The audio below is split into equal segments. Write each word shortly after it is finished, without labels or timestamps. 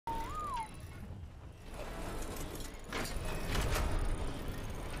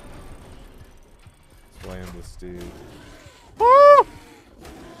this dude. Woo!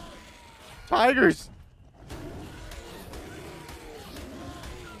 Tigers!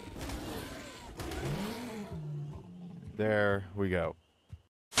 There we go.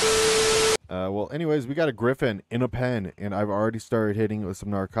 Well, anyways, we got a griffin in a pen, and I've already started hitting it with some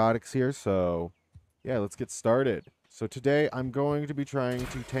narcotics here, so yeah, let's get started. So today I'm going to be trying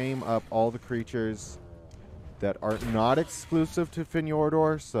to tame up all the creatures that are not exclusive to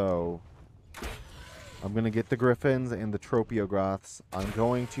Fjordur, so I'm going to get the griffins and the tropiographs. I'm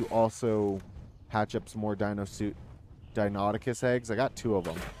going to also hatch up some more Deinonychus eggs. I got 2 of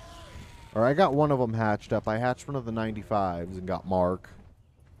them. Or I got 1 of them hatched up. I hatched one of the 95s and got Mark.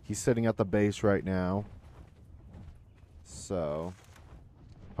 He's sitting at the base right now. So,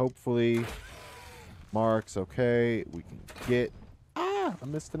 hopefully, Mark's okay. We can get... Ah! I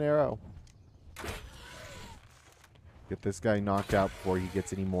missed an arrow. Get this guy knocked out before he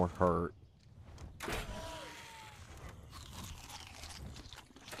gets any more hurt.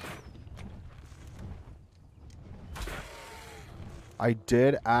 I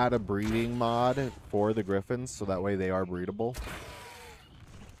did add a breeding mod for the griffins, so that way they are breedable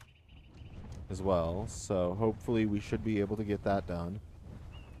as well. So hopefully we should be able to get that done.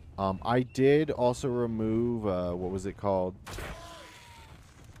 I did also remove, what was it called?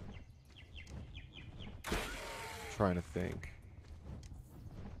 Trying to think.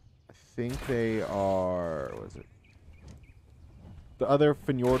 I think they are, what is it? The other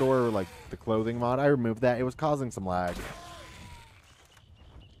Fjordur, like the clothing mod, I removed that. It was causing some lag. Are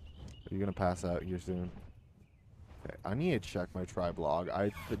you going to pass out here soon? Okay, I need to check my tribe log.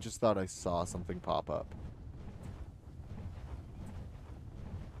 I just thought I saw something pop up.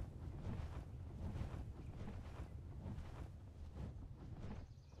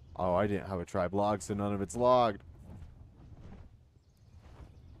 Oh, I didn't have a tribe log, so none of it's logged.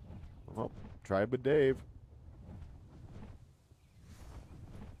 Well, tribe with Dave.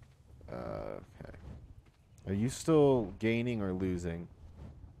 Okay. Are you still gaining or losing?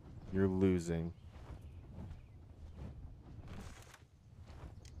 You're losing.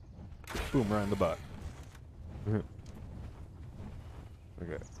 Boom, right in the butt.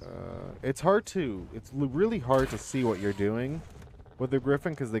 Okay. It's really hard to see what you're doing with the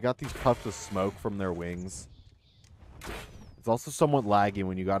griffin because they got these puffs of smoke from their wings. It's also somewhat laggy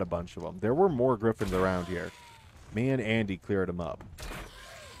when you got a bunch of them. There were more griffins around here. Me and Andy cleared them up.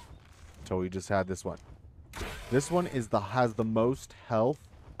 Until we just had this one. This one has the most health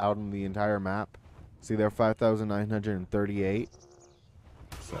out on the entire map. See there, 5,938.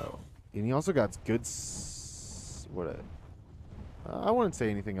 So, and he also got good. I wouldn't say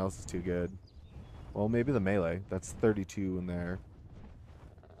anything else is too good. Well, maybe the melee. That's 32 in there.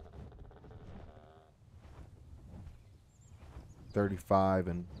 $35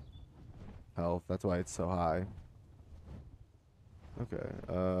 in health. That's why it's so high. Okay.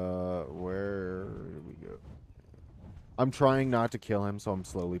 Where do we go? I'm trying not to kill him, so I'm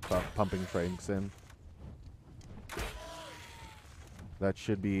slowly pumping tranks in. That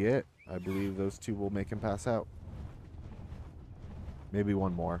should be it. I believe those 2 will make him pass out. Maybe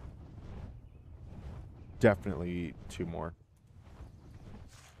 1 more. Definitely 2 more.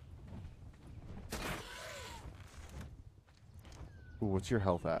 Ooh, what's your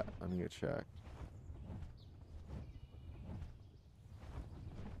health at? Let me get checked.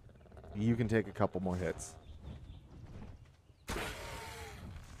 You can take a couple more hits.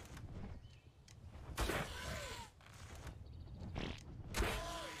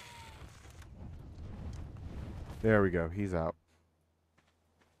 There we go. He's out.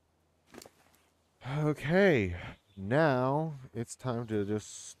 Okay. Now it's time to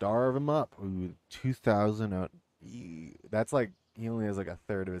just starve him up. Ooh, 2,000 out. That's like, he only has like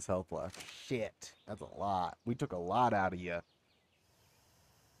 1/3 of his health left. Shit. That's a lot. We took a lot out of you.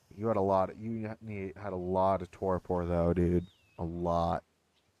 You had a lot of torpor though, dude. A lot.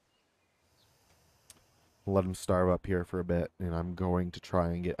 Let him starve up here for a bit, and I'm going to try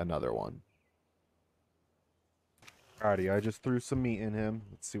and get another one. Alrighty, I just threw some meat in him.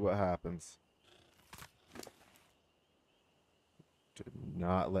 Let's see what happens. Did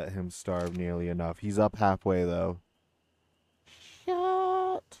not let him starve nearly enough. He's up halfway, though.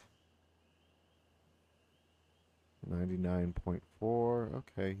 Shot! 99.4.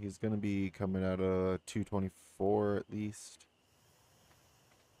 Okay, he's going to be coming out of 224 at least.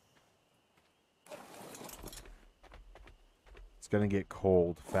 It's going to get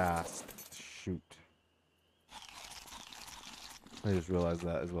cold fast. Shoot. I just realized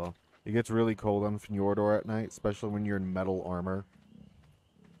that as well. It gets really cold on Fjordur at night, especially when you're in metal armor.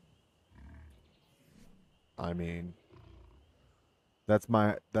 I mean, that's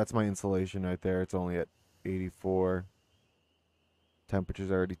my insulation right there. It's only at 84.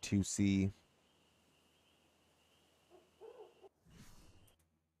 Temperature's already 2C.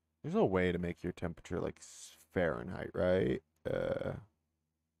 There's no way to make your temperature like Fahrenheit, right?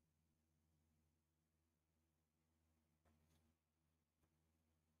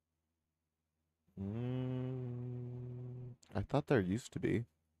 I thought there used to be.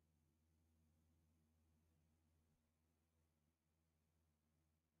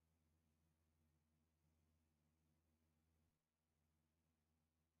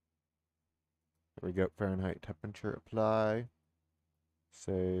 There we go. Fahrenheit temperature apply.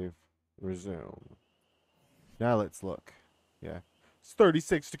 Save. Resume. Now let's look. Yeah. It's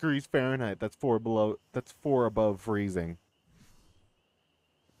 36 degrees Fahrenheit. That's 4 above freezing.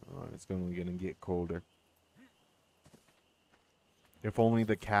 Oh, it's gonna get colder. If only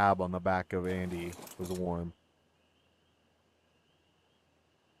the cab on the back of Andy was warm.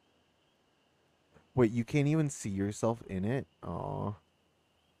 Wait, you can't even see yourself in it? Aw.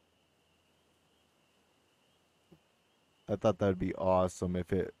 I thought that'd be awesome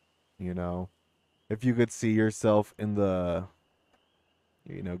if it, you know, if you could see yourself in the,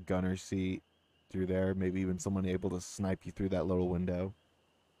 gunner seat through there. Maybe even someone able to snipe you through that little window.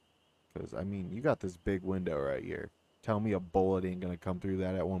 Because, I mean, you got this big window right here. Tell me a bullet ain't going to come through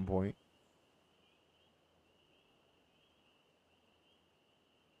that at one point.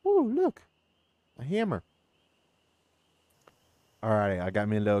 Ooh, look. A hammer. Alright, I got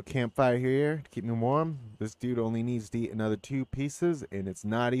me a little campfire here to keep me warm. This dude only needs to eat another 2 pieces, and it's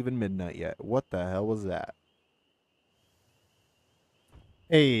not even midnight yet. What the hell was that?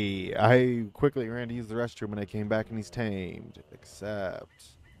 Hey, I quickly ran to use the restroom and I came back and he's tamed. Except...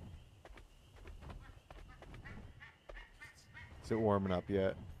 Is it warming up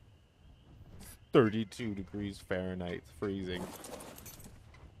yet? 32 degrees Fahrenheit. It's freezing.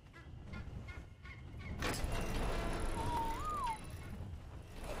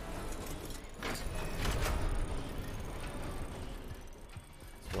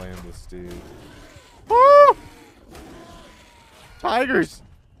 Slam this dude. Woo! Tigers!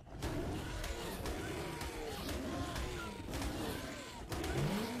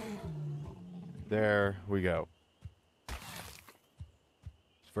 There we go.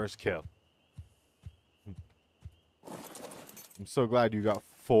 First kill. I'm so glad you got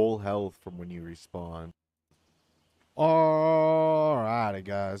full health from when you respawn. Alrighty,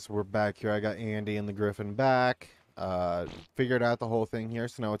 guys. We're back here. I got Andy and the Griffin back. Figured out the whole thing here.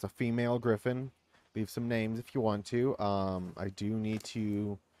 So now it's a female Griffin. Leave some names if you want to. I do need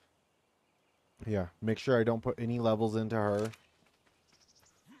to... Yeah, make sure I don't put any levels into her.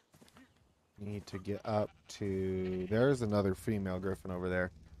 Need to get up to... There's another female Griffin over there.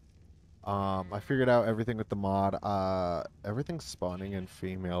 I figured out everything with the mod. Everything's spawning in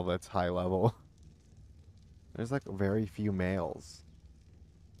female that's high level. There's like very few males.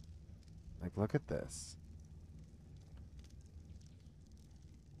 Like, look at this.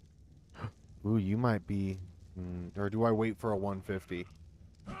 Ooh, you might be... or do I wait for a 150?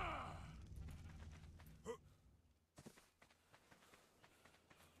 I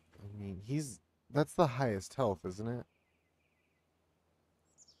mean, that's the highest health, isn't it?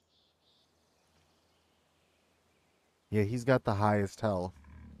 Yeah, he's got the highest health.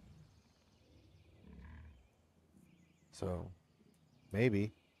 So,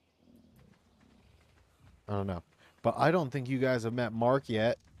 maybe. I don't know. But I don't think you guys have met Mark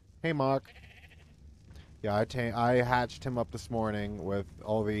yet. Hey, Mark. Yeah, I hatched him up this morning with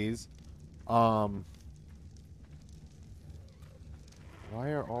all these. Why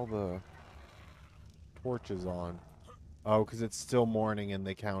are all the torches on? Oh, because it's still morning and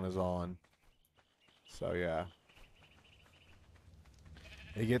they count as on. So, yeah.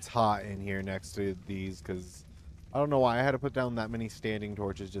 It gets hot in here next to these because I don't know why I had to put down that many standing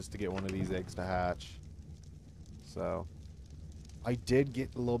torches just to get one of these eggs to hatch. So, I did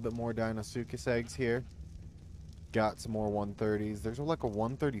get a little bit more Deinosuchus eggs here. Got some more 130s. There's like a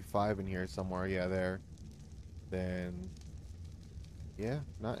 135 in here somewhere. Yeah, there. Then, yeah,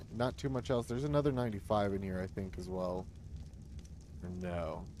 not too much else. There's another 95 in here, I think, as well. Or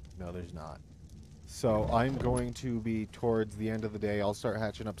no, there's not. So I'm going to be towards the end of the day. I'll start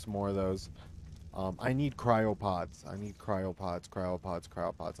hatching up some more of those. I need cryopods. I need cryopods.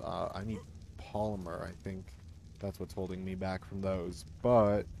 I need polymer. I think that's what's holding me back from those.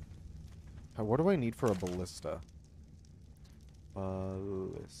 But what do I need for a ballista?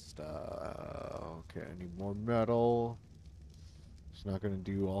 Ballista. Okay, I need more metal. It's not gonna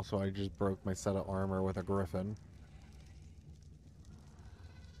do. Also, I just broke my set of armor with a griffin.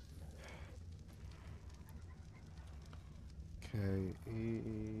 Okay,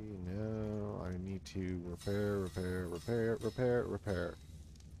 no, I need to repair.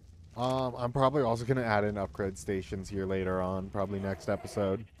 I'm probably also going to add in upgrade stations here later on, probably next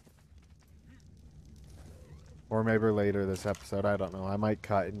episode. Or maybe later this episode, I don't know. I might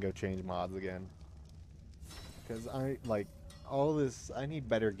cut and go change mods again. Because all this, I need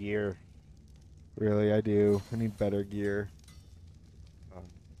better gear. Really, I do. I need better gear.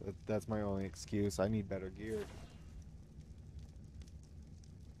 That's my only excuse. I need better gear.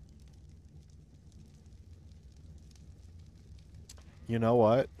 You know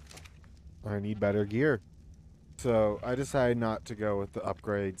what? I need better gear. So I decided not to go with the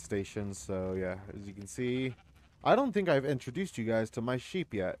upgrade stations. So yeah, as you can see, I don't think I've introduced you guys to my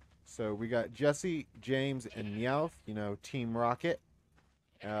sheep yet. So we got Jesse, James, and Meowth, you know, Team Rocket.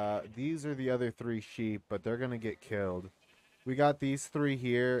 These are the other 3 sheep, but they're going to get killed. We got these 3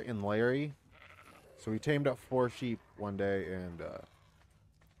 here in Larry. So we tamed up 4 sheep one day, and,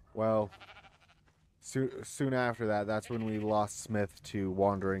 well, soon after that, that's when we lost Smith to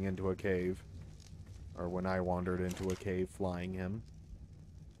wandering into a cave. Or when I wandered into a cave flying him.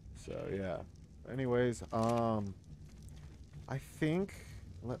 So, yeah. Anyways, I think...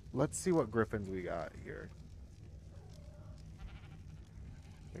 Let's see what Griffins we got here.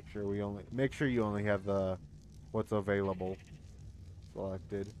 Make sure you only have the what's available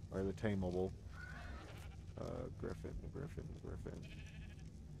selected, or the tameable. Griffin.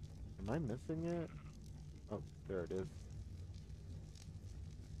 Am I missing it? Oh, there it is.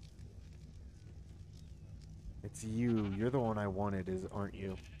 It's you. You're the one I wanted, aren't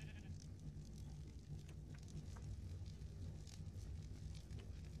you?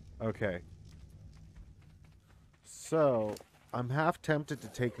 Okay. So, I'm half tempted to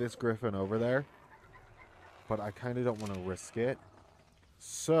take this Griffin over there, but I kind of don't want to risk it.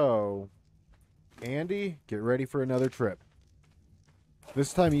 So, Andy, get ready for another trip.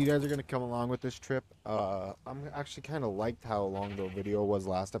 This time you guys are going to come along with this trip. I'm actually kind of liked how long the video was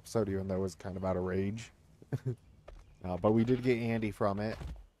last episode, even though it was kind of out of rage. But we did get Andy from it,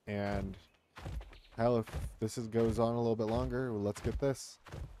 and hell, if this goes on a little bit longer, well, let's get this.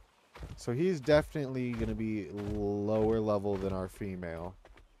 So he's definitely going to be lower level than our female.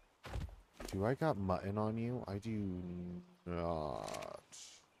 Do I got mutton on you? I do not.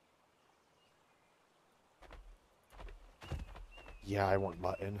 Yeah, I want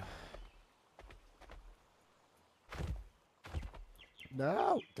mutton.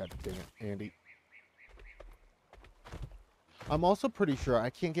 No! God dang it, Andy. I'm also pretty sure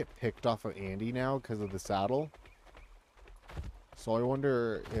I can't get picked off of Andy now because of the saddle. So I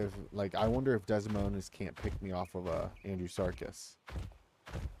wonder if, Desdemonas can't pick me off of Andrew Sarkis.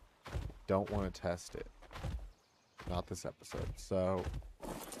 Don't want to test it. Not this episode. So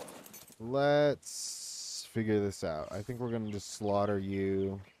let's figure this out. I think we're going to just slaughter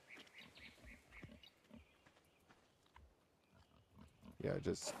you. Yeah,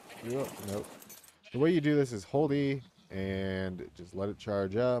 just... Nope. The way you do this is hold E and just let it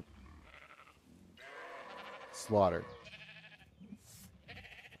charge up. Slaughter.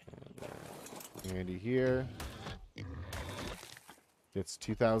 And Andy here gets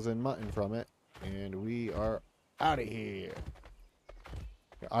 2,000 mutton from it, and we are out of here.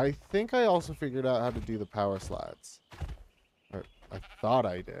 I think I also figured out how to do the power slats. Or I thought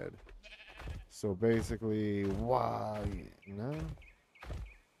I did. So basically, why? No?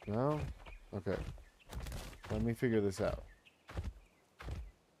 No? Okay. Let me figure this out.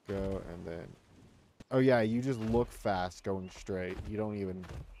 Go, and then... Oh yeah, you just look fast going straight. You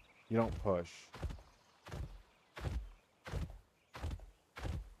don't push.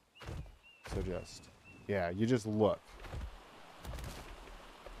 So just... Yeah, you just look.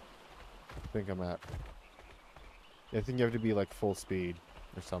 I think I'm at... Yeah, I think you have to be like full speed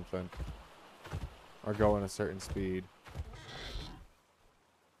or something. Or go in a certain speed.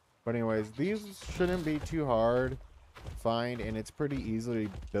 But anyways, these shouldn't be too hard to find, and it's pretty easy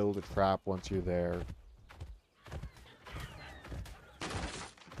to build a trap once you're there.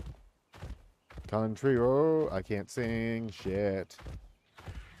 Country, oh, I can't sing, shit.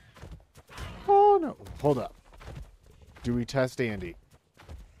 Oh no, hold up. Do we test Andy?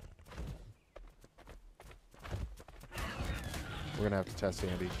 We're gonna have to test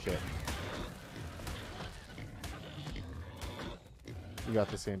Andy, shit. You got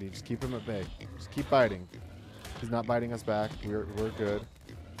this, Andy. Just keep him at bay. Just keep biting. He's not biting us back. We're good.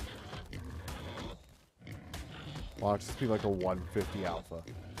 Watch this be like a 150 alpha.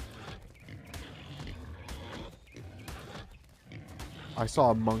 I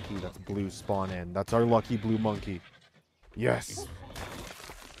saw a monkey that's blue spawn in. That's our lucky blue monkey. Yes.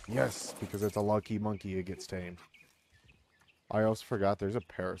 Yes, because it's a lucky monkey it gets tamed. I also forgot there's a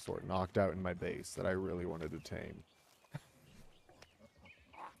parasaur knocked out in my base that I really wanted to tame.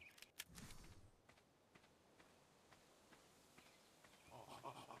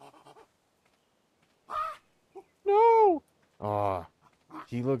 No! Ah,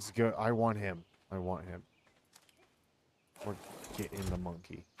 he looks good. I want him. I want him. Or get in the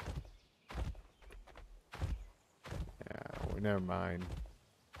monkey. Yeah, well, never mind.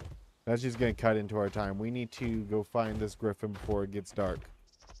 That's just gonna cut into our time. We need to go find this griffin before it gets dark.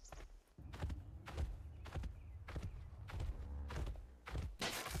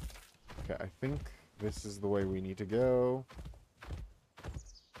 Okay, I think this is the way we need to go.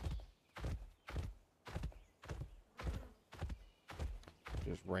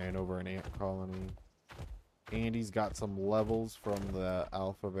 Just ran over an ant colony. Andy's got some levels from the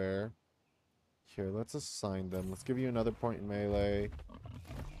alpha bear. Here, let's assign them. Let's give you another point in melee.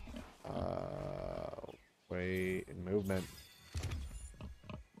 Weight and movement.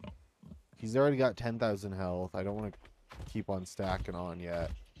 He's already got 10,000 health. I don't want to keep on stacking on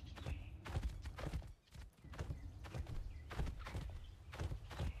yet.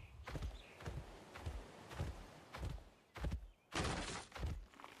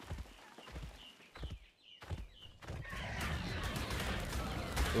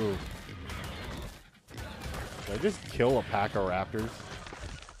 Ooh. Did I just kill a pack of raptors?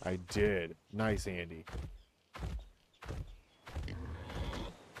 I did. Nice, Andy.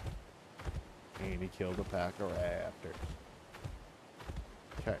 Andy killed a pack of raptors.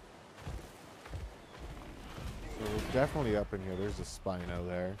 Okay. So we're definitely up in here. There's a Spino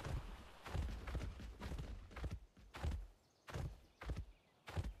there.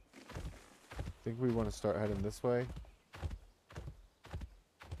 I think we want to start heading this way.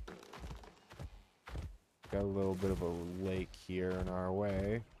 Got a little bit of a lake here in our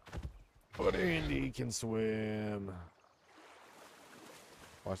way. But Andy can swim.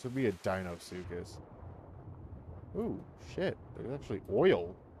 Watch there be a Dinosuchus. Ooh, shit. There's actually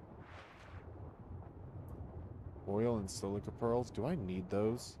oil. Oil and silica pearls. Do I need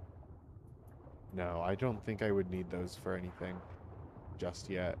those? No, I don't think I would need those for anything. Just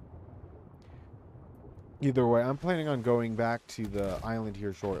yet. Either way, I'm planning on going back to the island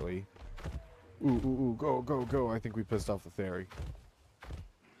here shortly. Ooh, ooh, ooh, go, go, go. I think we pissed off the fairy.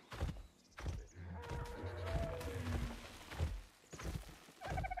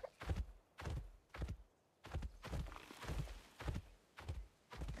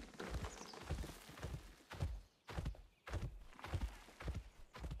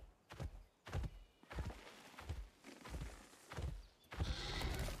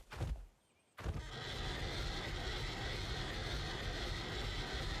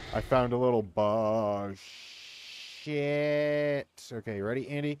 I found a little bug. Shit. Okay, you ready,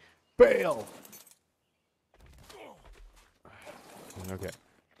 Andy? Bail! Okay.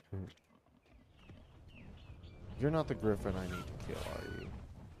 You're not the griffin I need to kill, are you?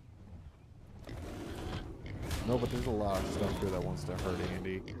 No, but there's a lot of stuff here that wants to hurt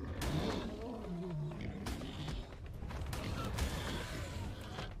Andy.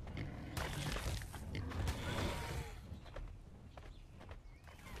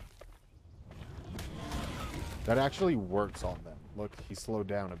 That actually works on them. Look, he slowed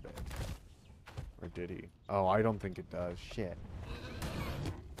down a bit. Or did he? Oh, I don't think it does. Shit.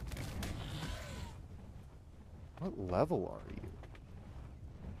 What level are you?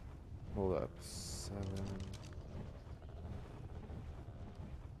 Hold up. 7.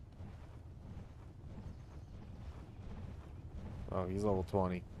 Oh, he's level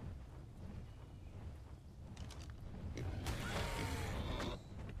 20.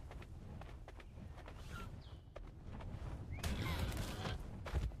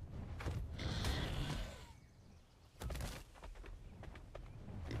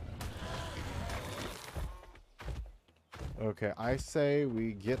 Okay, I say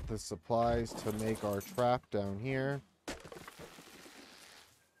we get the supplies to make our trap down here.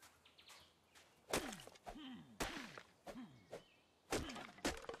 I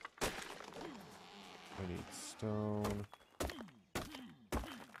need stone.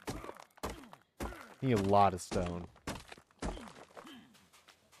 Need a lot of stone.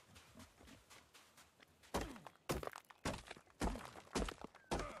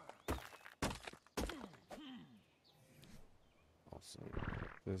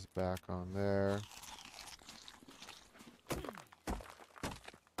 This back on there.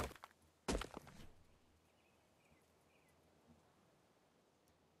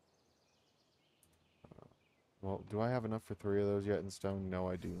 Well, do I have enough for 3 of those yet in stone? No,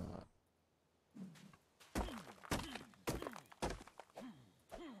 I do not.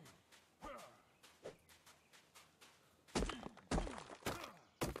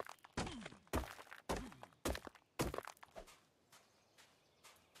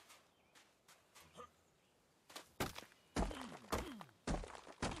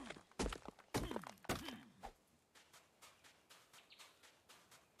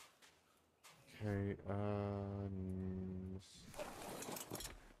 Okay,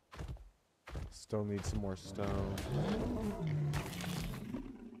 still need some more stone.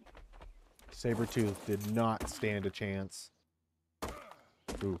 Sabretooth did not stand a chance.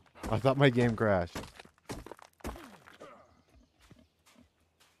 Ooh, I thought my game crashed.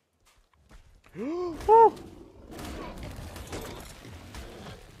 Woo!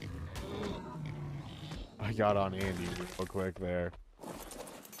 I got on Andy real quick there.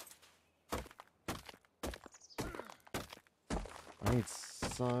 I need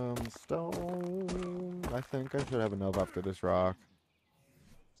some stone. I think I should have enough after this rock.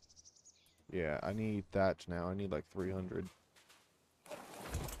 Yeah, I need thatch now. I need like 300.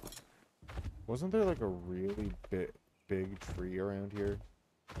 Wasn't there like a really big tree around here?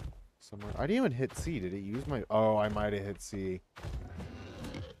 Somewhere. I didn't even hit C. Did it use my... Oh, I might have hit C.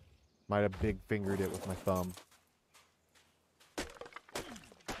 Might have big fingered it with my thumb.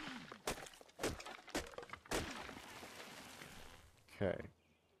 Okay.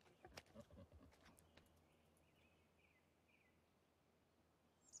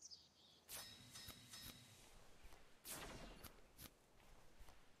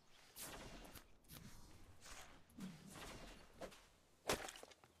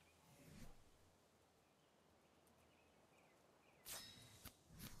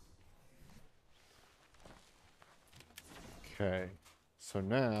 Okay. So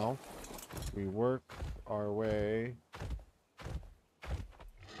now we work our way.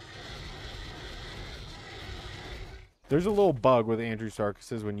 There's a little bug with Andrew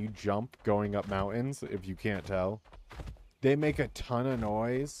Sarkis's when you jump going up mountains, if you can't tell. They make a ton of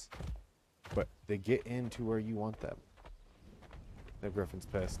noise, but they get into where you want them. The Griffin's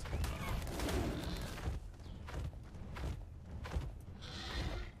pissed.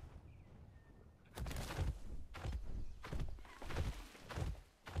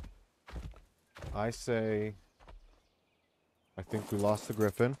 I say, I think we lost the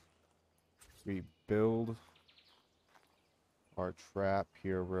Griffin. We build our trap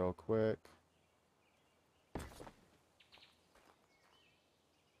here real quick.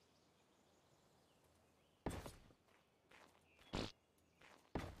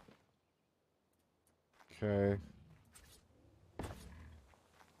 Okay.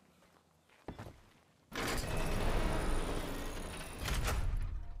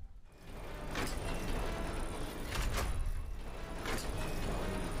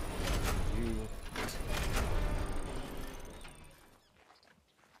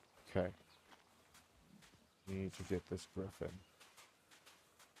 Okay. Need to get this Griffin.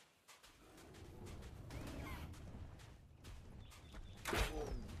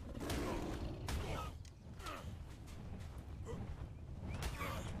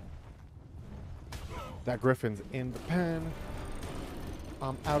 That Griffin's in the pen.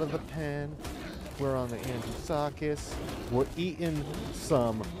 I'm out of the pen. We're on the Andrew Sarkis. We're eating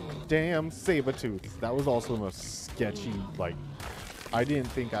some damn saber-tooth. That was also the most sketchy, like, I didn't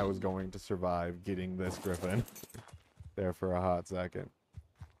think I was going to survive getting this Griffin there for a hot second.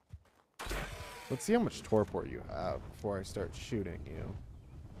 Let's see how much torpor you have before I start shooting you.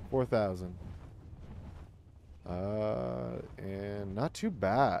 4,000. And not too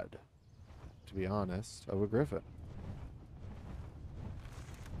bad, to be honest, of a Griffin.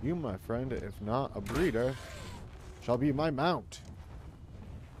 You, my friend, if not a breeder, shall be my mount.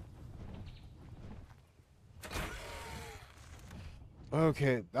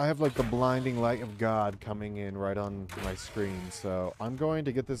 Okay, I have like the blinding light of God coming in right on my screen, so I'm going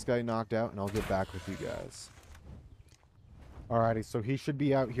to get this guy knocked out and I'll get back with you guys. Alrighty, so he should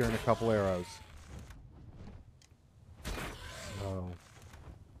be out here in a couple arrows. Oh.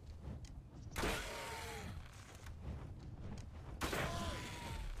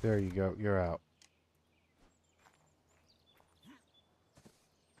 There you go, you're out.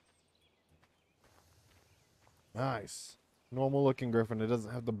 Nice. Normal looking Griffin. It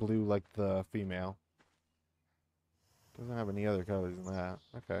doesn't have the blue like the female. Doesn't have any other colors than that.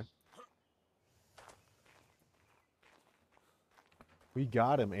 Okay. We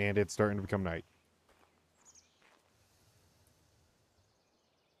got him, and it's starting to become night.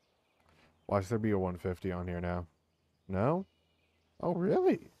 Why should there be a 150 on here now? No? Oh,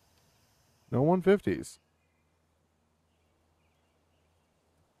 really? No 150s.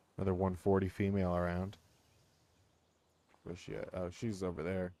 Another 140 female around. Where's she at? Oh, she's over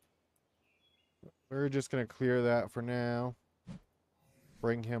there. We're just going to clear that for now.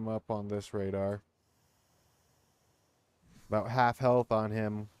 Bring him up on this radar. About half health on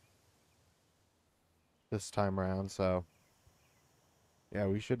him this time around, so yeah,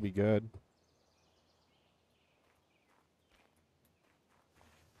 we should be good.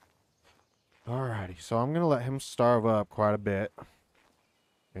 Alrighty, so I'm gonna let him starve up quite a bit,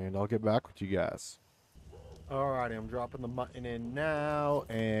 and I'll get back with you guys. Alrighty, I'm dropping the mutton in now,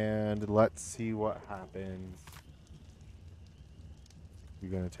 and let's see what happens. You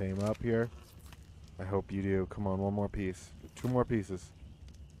gonna tame up here? I hope you do. Come on, one more piece. 2 more pieces.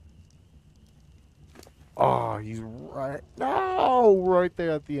 Oh, he's right. No! Right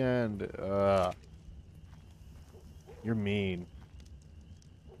there at the end. You're mean.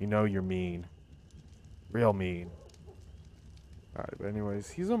 You know you're mean. Real mean. Alright, but anyways,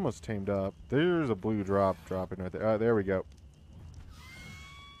 he's almost tamed up. There's a blue drop dropping right there. There we go.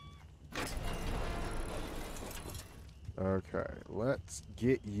 Okay, let's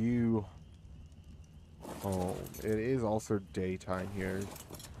get you home. It is also daytime here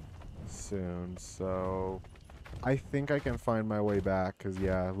soon, so I think I can find my way back, because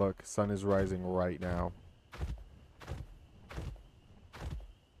yeah, look, sun is rising right now.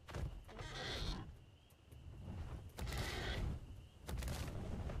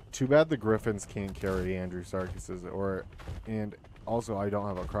 Too bad the Griffins can't carry Andrew Sarkis's, and also I don't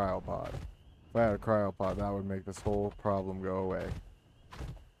have a cryopod. If I had a cryopod, that would make this whole problem go away.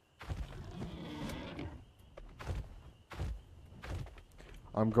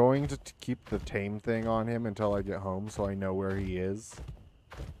 I'm going to keep the tame thing on him until I get home so I know where he is.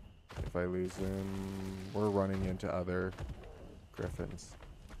 If I lose him, we're running into other Griffins.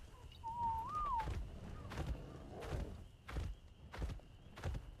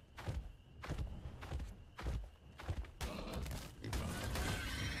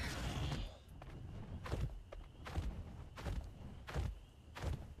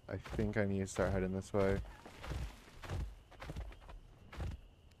 I think I need to start heading this way.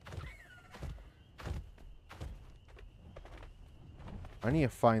 I need to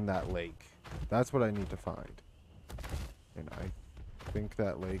find that lake. That's what I need to find. And I think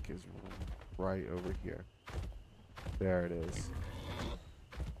that lake is right over here. There it is.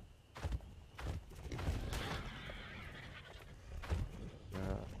 Yeah.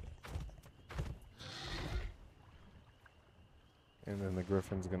 And then the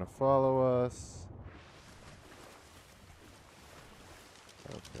Griffin's gonna follow us.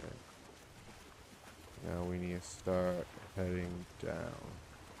 Okay. Now we need to start heading down.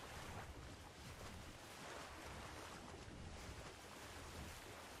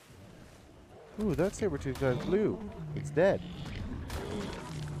 Ooh, that saber-tooth guy's blue. It's dead.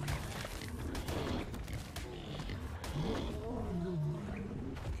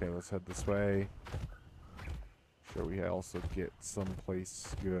 Okay, let's head this way. Sure, we also get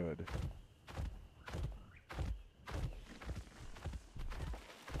someplace good.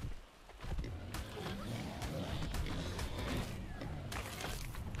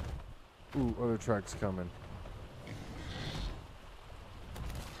 Ooh, other trucks coming.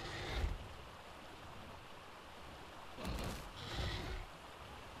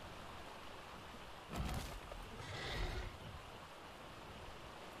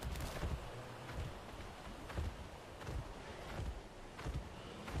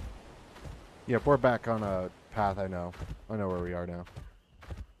 Yep, we're back on a path, I know. I know where we are now.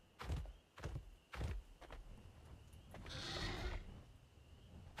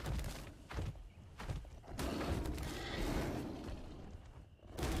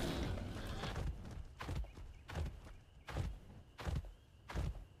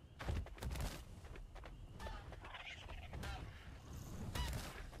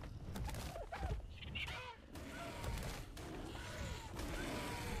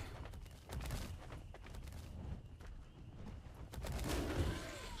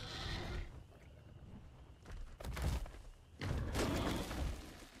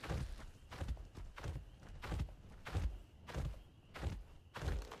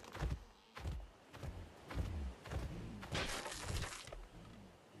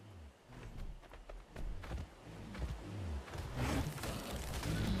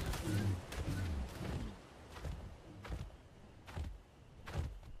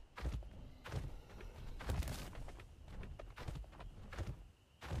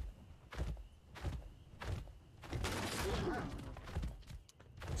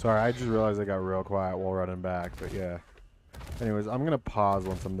 Sorry, I just realized I got real quiet while running back, but yeah. Anyways, I'm gonna pause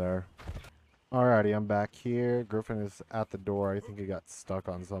once I'm there. Alrighty, I'm back here. Griffin is at the door. I think he got stuck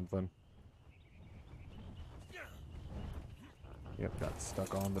on something. Yep, got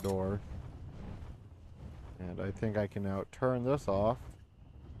stuck on the door. And I think I can now turn this off.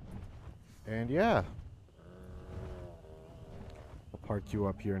 And yeah. I'll park you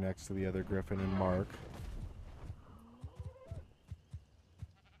up here next to the other Griffin and Mark.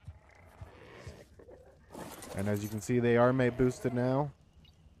 And as you can see, they are made boosted now.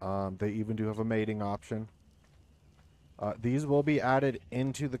 They even do have a mating option. These will be added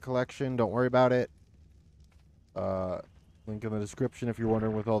into the collection. Don't worry about it. Uh, Link in the description if you're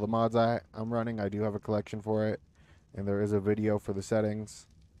wondering with all the mods I'm running. I do have a collection for it. And there is a video for the settings.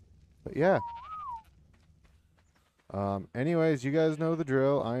 But yeah. Anyways, you guys know the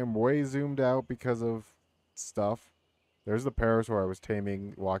drill. I am way zoomed out because of stuff. There's the Paris where I was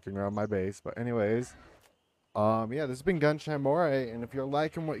taming, walking around my base. But anyways, yeah, this has been Gunshine Moray, and if you're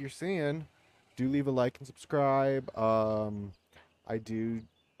liking what you're seeing, do leave a like and subscribe. I do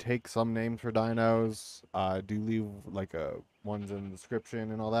take some names for dinos. Do leave like ones in the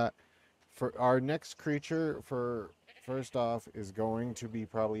description and all that. For our next creature, for first off, is going to be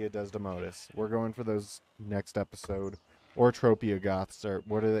probably a Desdemotus. We're going for those next episode, or Tropiagoths, or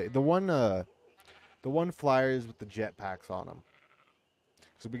what are they? The one flyers with the jetpacks on them.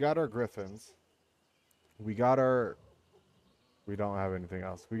 So we got our Griffins. We got our. We don't have anything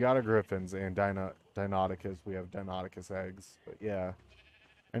else. We got our Griffins and Deinonychus. We have Deinonychus eggs. But yeah.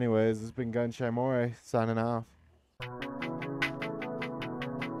 Anyways, this has been Gunshine Moray signing off.